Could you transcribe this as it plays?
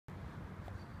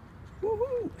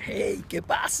Hey, ¿qué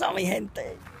pasa, mi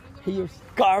gente? Here's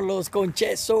Carlos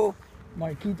Concheso,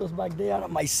 Marquitos back there,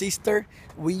 my sister.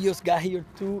 We just got here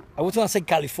to, I was gonna say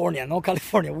California, no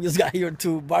California. We just got here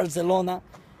to Barcelona.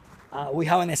 We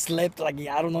haven't slept like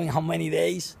I don't know in how many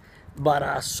days,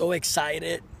 but so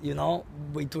excited, you know,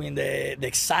 between the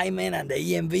excitement and the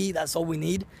EMV, that's all we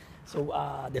need. So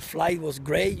the flight was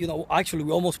great. You know, actually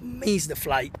we almost missed the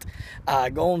flight.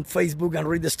 Go on Facebook and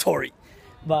read the story.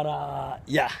 But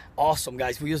yeah, awesome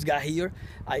guys. We just got here.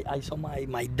 I saw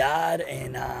my dad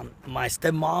and my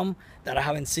stepmom that I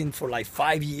haven't seen for like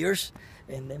 5 years.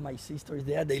 And then my sister is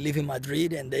there. They live in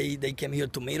Madrid and they came here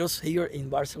to meet us here in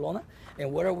Barcelona.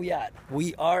 And where are we at?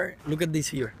 We are, look at this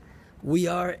here. We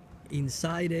are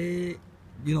inside a,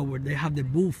 you know, where they have the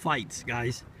bull fights,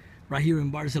 guys. Right here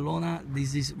in Barcelona.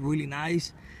 This is really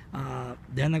nice.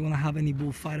 They're not gonna have any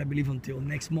bullfight, I believe, until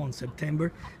next month,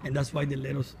 September, and that's why they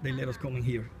let us come in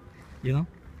here, you know.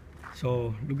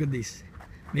 So look at this.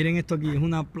 Miren esto aquí, es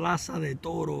una plaza de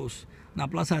toros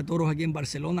aquí en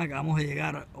Barcelona. Acabamos de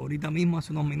llegar ahorita mismo,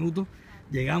 hace unos minutos.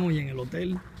 Llegamos y en el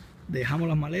hotel dejamos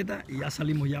las maletas y ya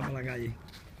salimos ya para la calle.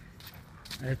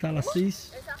 Ahí está la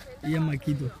Cis y el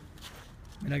Marquito.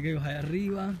 Mira aquellos allá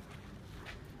arriba.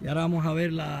 Y ahora vamos a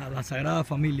ver la Sagrada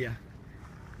Familia.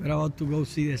 We're about to go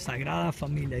see the Sagrada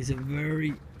Familia. It's a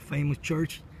very famous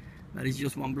church that is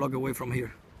just 1 block away from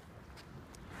here.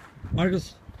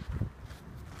 Marcos,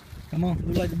 come on,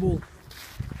 look like the bull.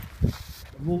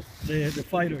 The bull, the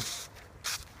fighter.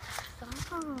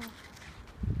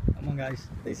 Come on, guys.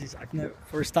 This is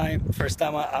first time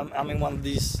I'm in one of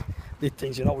these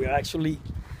things. You know, we are actually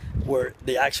where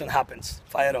the action happens.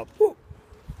 Fire up. Woo.